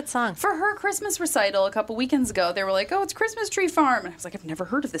 her, that's a good song. For her Christmas recital a couple weekends ago, they were like, oh, it's Christmas Tree Farm. And I was like, I've never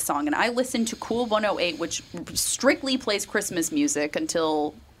heard of this song. And I listened to Cool 108, which strictly plays Christmas music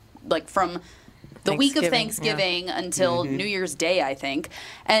until, like, from the week of Thanksgiving, Thanksgiving until New Year's Day, I think.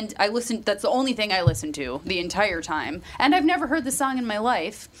 And I listened, that's the only thing I listened to the entire time. And I've never heard the song in my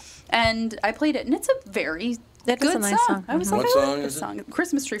life. And I played it, and it's a very That is good a nice song. I was What like, I song like this is it? song.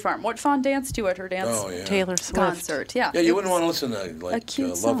 Christmas Tree Farm. What Fawn danced to at her dance Oh, yeah. Taylor Swift. concert. Yeah. Yeah, you It wouldn't was- want to listen to like cute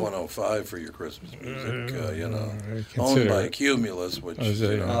Love song. 105 for your Christmas music, you know, owned consider by it. Cumulus, which As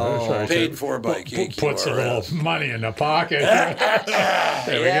you a- know, that's right. paid for by Puts a little KQRS. money in the pocket.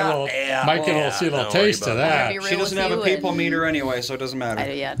 There we get a little, might get a little don't taste worry of about that. Be real She doesn't with have a you people and- meter anyway, so it doesn't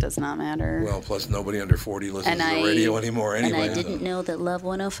matter. Yeah, it does not matter. Well, plus nobody under 40 listens and to the radio anymore anyway. And I didn't know that Love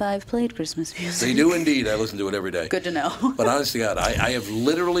 105 played Christmas music. They do indeed. I listen to it every day. Good to know. But honest to God, I have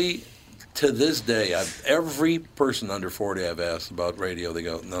literally, to this day, every person under 40 I've asked about radio, they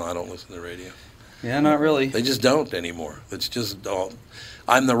go, no, I don't listen to radio. Yeah, not really. They just don't anymore. It's just all.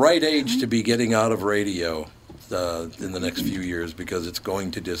 I'm the right age to be getting out of radio in the next few years because it's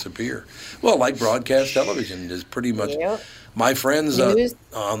going to disappear. Well, like broadcast television is pretty much. Yep. My friends News.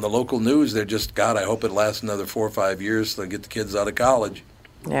 on the local news, they're just, God, I hope it lasts another 4 or 5 years to get the kids out of college.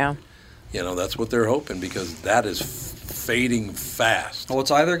 Yeah. You know, that's what they're hoping because that is fading fast. Well,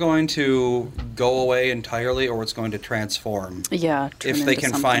 it's either going to go away entirely or it's going to transform. Yeah. turn If they into can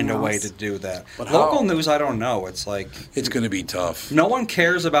something find a way else. to do that. But Local how? news, I don't know. It's like It's going to be tough. no one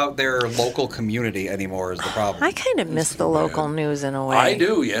cares about their local community anymore is the problem. I kind of miss the local news in a way. I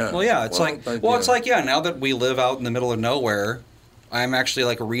do, yeah. Well, yeah, it's yeah. now that we live out in the middle of nowhere, I'm actually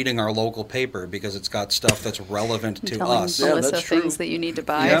like reading our local paper because it's got stuff that's relevant to telling us. Yeah, Melissa that's true. things that you need to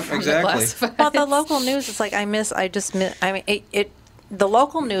buy Yep, from exactly. the classifieds. Well, the local news is like I mean, the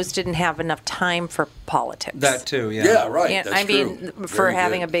local news didn't have enough time for politics. That too, yeah. Yeah, right. Yeah, That's I mean, true. for Very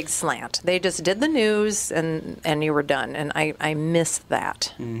having good. a big slant. They just did the news and you were done. And I miss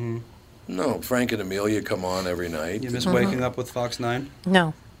that. No, Frank and Amelia come on every night. You miss waking up with Fox 9?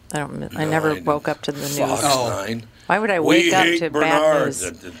 No, I don't. I No, never didn't. woke up to the news. Fox Oh. 9. Why would I We wake up hate to bad Bernard news?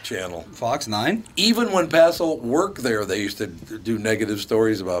 at the channel. Fox 9? Even when Passel worked there, they used to do negative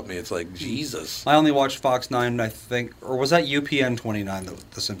stories about me. It's like, Jesus. I only watched Fox 9, I think, or was that UPN 29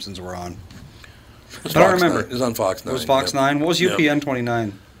 that The Simpsons were on? It was I don't Fox remember. 9. It was on Fox 9. It was Fox yep. 9? What was Yep. UPN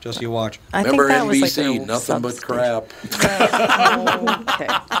 29? Just you watch. I Remember think that was like NBC, their nothing but substation. crap. Okay.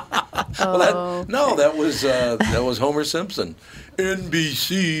 Well, that was Homer Simpson.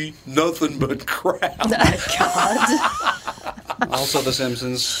 NBC, nothing but crap. Also, The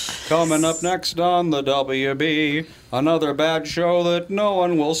Simpsons. Coming up next on the WB, another bad show that no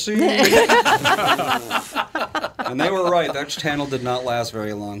one will see. And they were right. That channel did not last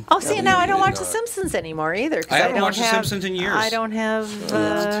very long. Oh, see, now I don't did watch The not. Simpsons anymore either. 'cause I haven't don't watched The have- Simpsons in years. I don't have It's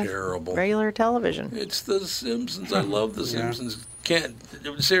terrible. regular television. It's The Simpsons. I love The Simpsons.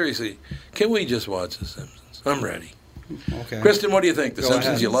 Seriously, can we just watch The Simpsons? I'm ready. Okay. Kristen, what do you think? The Go Simpsons?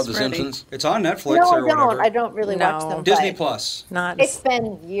 ahead. You love The Ready. Simpsons? It's on Netflix No, I or whatever. don't. I don't really watch No. them. Disney but Plus. Not. It's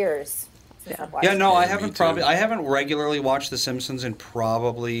been years since I've watched Yeah, no, I Yeah, me haven't too. I haven't regularly watched The Simpsons in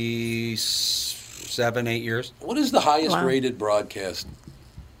probably 7-8 years. What is the highest Wow. rated broadcast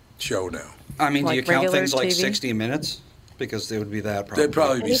show now? I mean, do Like you count regular things like TV? 60 Minutes? Because they would be that probably. They'd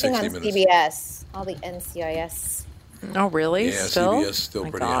probably be Anything 60 on minutes. CBS, all the NCIS. Oh, really? Yeah, Still? CBS is still My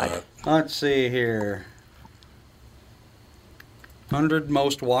pretty God. hot. Let's see here. 100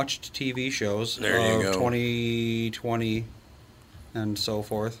 most watched TV shows There you of go. 2020 and so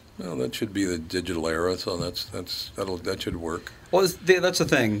forth. Well, that should be the digital era, so that should work. Well, that's the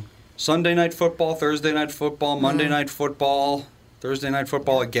thing. Sunday night football, Thursday night football, Monday night football, Thursday night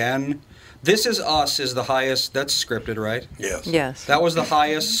football again. This Is Us is the highest. That's scripted, right? Yes. Yes. That was the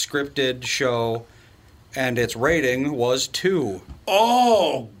highest scripted show and its rating was 2.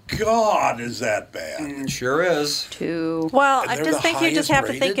 Oh, God, is that bad? Sure is. 2. Well, And I they're just the think you just have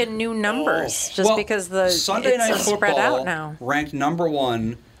to think highest in new numbers, just Well, because the Sunday Night it's spread Football out now. ranked number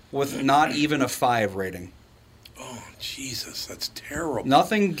 1 with not even a 5 rating. Oh, Jesus, that's terrible.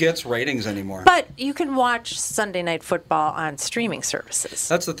 Nothing gets ratings anymore. But you can watch Sunday Night Football on streaming services.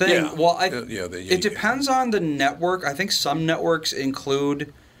 That's the thing. Yeah. Well, It depends on the network. I think some networks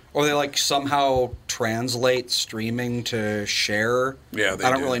include, or they like somehow translate streaming to share. Yeah, they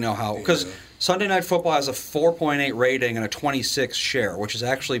I don't do. really know how, because Yeah. Sunday Night Football has a 4.8 rating and a 26 share, which is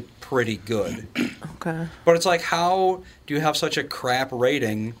actually pretty good. Okay. But it's like, how do you have such a crap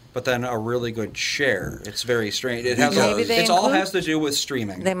rating, but then a really good share? It's very strange. It has Maybe they it's all include- has to do with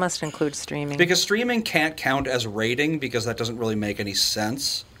streaming. They must include streaming. Because streaming can't count as rating because that doesn't really make any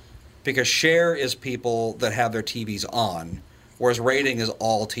sense. Because share is people that have their TVs on, whereas rating is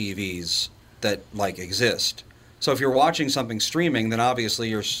all TVs that like exist. So if you're watching something streaming, then obviously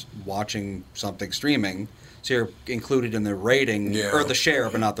you're watching something streaming. So you're included in the rating or the share,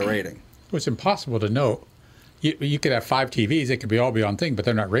 but not the rating. Well, it's impossible to know. You could have 5 TVs; they could all be on thing, but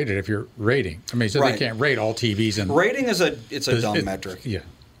they're not rated if you're rating. I mean, so Right. they can't rate all TVs. And Rating is a dumb metric. Yeah.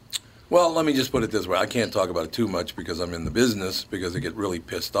 Well, let me just put it this way. I can't talk about it too much because I'm in the business because I get really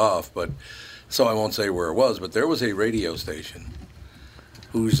pissed off. But so I won't say where it was. But there was a radio station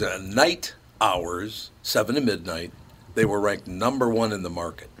whose night hours, 7 to midnight, they were ranked number 1 in the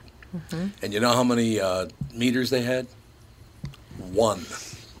market. Mm-hmm. And you know how many meters they had? 1.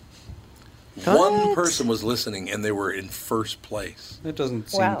 One person was listening, and they were in first place. It doesn't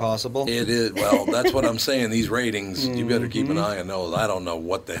seem possible. It is. Well, that's what I'm saying. These ratings, you better keep an eye on those. I don't know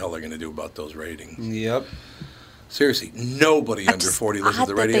what the hell they're going to do about those ratings. Yep. Seriously, nobody under 40 listens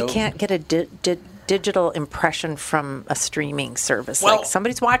to the radio. That they can't get a digital impression from a streaming service. Well- like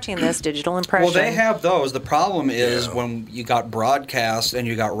somebody's watching this digital impression. Well, they have those. The problem is when you got broadcast and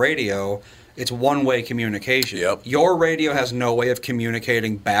you got radio, it's one-way communication. Yep. Your radio has no way of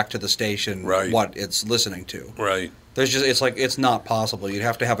communicating back to the station what it's listening to. Right. There's just it's not possible. You'd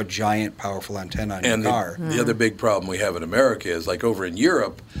have to have a giant, powerful antenna in And your car. the other big problem we have in America is, like over in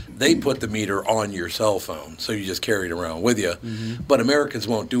Europe, they put the meter on your cell phone, so you just carry it around with you. But Americans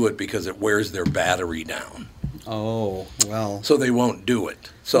won't do it because it wears their battery down. Oh, well. So they won't do it.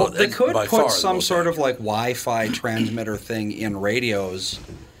 So Well, they it's could by far put the some most sort of like Wi-Fi transmitter thing in radios,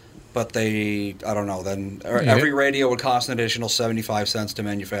 but I don't know. Then every radio would cost an additional 75 cents to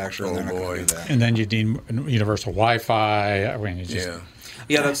manufacture, and they're not going to do that. And then you need universal Wi-Fi. I mean, you just,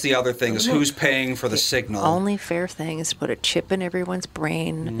 Yeah, that's the other thing is who's paying for the signal. Only fair thing is to put a chip in everyone's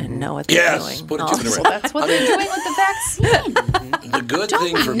brain and know what they're doing. Yes, put a chip in the Well, brain. that's what they're doing with the vaccine. The good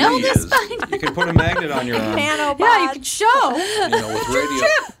thing for me know this is, you can put a magnet on your arm. Yeah, you can show. you know, with radio,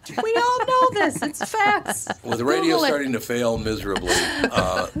 We all know this. It's facts. with the radio Google it. starting to fail miserably,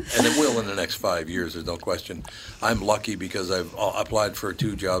 and it will in the next 5 years, there's no question. I'm lucky because I've applied for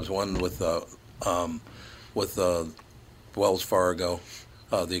 2 jobs, one with Wells Fargo,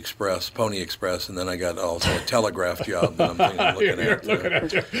 the Express, Pony Express, and then I got also a telegraph job that I'm looking at.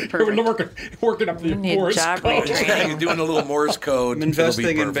 working up the You need Morse job code. retraining. Doing a little Morse code. I'm investing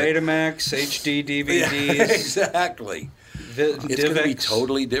It'll in be perfect. Betamax, HD Yeah, DVDs, exactly. It's going to be DivX.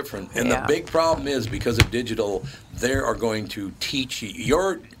 totally different. And Yeah. the big problem is because of digital, they are going to teach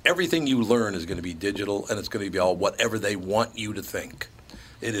you. Everything you learn is going to be digital, and it's going to be all whatever they want you to think.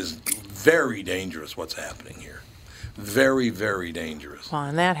 It is very dangerous what's happening here. Very, very dangerous. Well,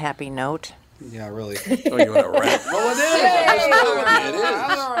 on that happy note, Yeah, really. Oh, you want to wrap? Well, it is. It is.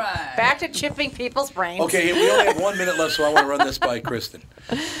 back to chipping people's brains. Okay, we only have 1 minute left, so I want to run this by Kristen.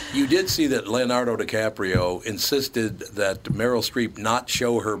 You did see that Leonardo DiCaprio insisted that Meryl Streep not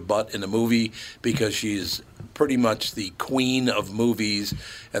show her butt in the movie because she's pretty much the queen of movies,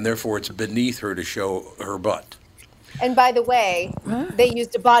 and therefore it's beneath her to show her butt. And by the way, they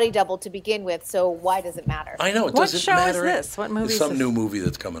used a body double to begin with, so why does it matter? I know, it What doesn't show is matter. this? What movie It's is some this? new movie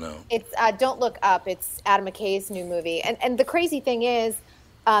that's coming out. It's Don't Look Up. It's Adam McKay's new movie. And the crazy thing is,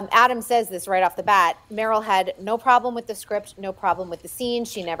 Adam says this right off the bat. Meryl had no problem with the script, no problem with the scene.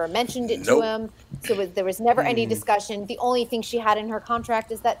 She never mentioned it Nope. to him. So there was never any discussion. The only thing she had in her contract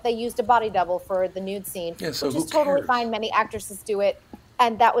is that they used a body double for the nude scene, Yeah, so which who is totally cares? fine. Many actresses do it.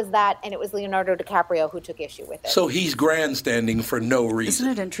 And that was that. And it was Leonardo DiCaprio who took issue with it. So he's grandstanding for no reason.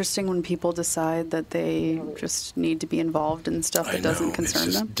 Isn't it interesting when people decide that they just need to be involved in stuff I that know, doesn't concern it's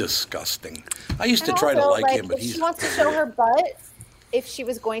just them? disgusting. I used to And try to also, like him, but if he's she wants to show her butt, if she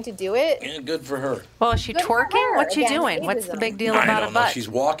was going to do it, yeah, good for her. Well, is she Good for twerking? her. What's she Again, doing? What's the ageism. big deal I about don't a know. butt? She's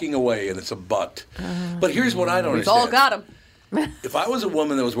walking away, and it's a butt. But here's what I don't We've understand. all got them. If I was a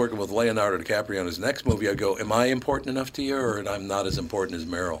woman that was working with Leonardo DiCaprio in his next movie, I'd go, am I important enough to you, or I'm not as important as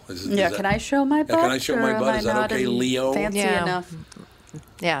Meryl? Can I show my butt? Can I show my or butt? am Is I that not okay, Leo? Fancy enough.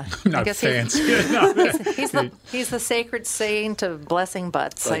 Yeah. Not fancy enough. He's the sacred saint of blessing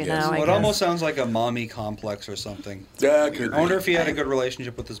butts. I I guess. know. Well, I it guess. almost sounds like a mommy complex or something. Yeah, it could I wonder be. if he had a good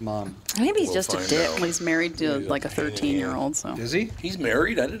relationship with his mom. Maybe he's We'll just a find dick. out. Well, he's married to like a 13-year-old, so. Is he? He's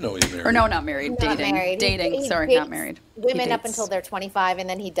married? I didn't know he was married. Or no, not married. Not dating. married. Dating. He Sorry, dates not married. He Women up dates. until they're 25, and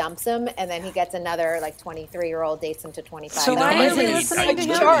then he dumps them, and then he gets another like 23-year-old, dates him to 25. So why I is he hate- listening I to him?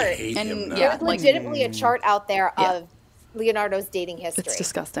 literally hate And, him now. yeah, There's like- legitimately a chart out there Yeah. of Leonardo's dating history. It's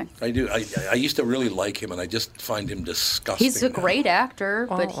disgusting. I do. I used to really like him, and I just find him disgusting. He's a now. great actor,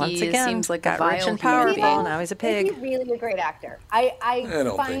 Well, but once he again, seems like got a vile rich and human powerful. being. Now he's a Is pig. he really a great actor? I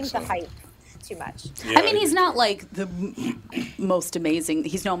don't find think so. the hype too much. Yeah, I mean, he's not like the most amazing.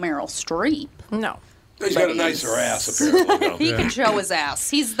 He's no Meryl Streep. No. He's got a nicer ass, apparently. though. He can show his ass.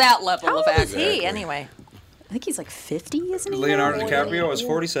 He's that level How of old is actor. he anyway? I think he's like 50, isn't he? Leonardo now? DiCaprio is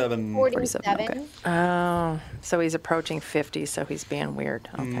 47. 47. okay. Oh, so he's approaching 50, so he's being weird.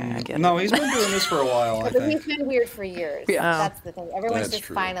 Okay, I get No, it. he's been doing this for a while, I But he's think. been weird for years. Yeah. Oh. That's the thing. Everyone's That's just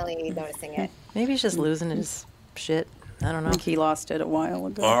true. finally noticing it. Maybe he's just losing his shit. I don't I know. think he lost it a while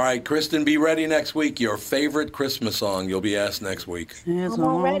ago. All right, Kristen, be ready next week. Your favorite Christmas song. You'll be asked next week. It's I'm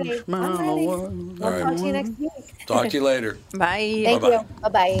all ready. a I'm ready. small I'll right. talk to you next week. Talk to you later. Bye. Thank Bye-bye.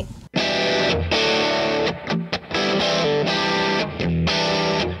 you. Bye-bye.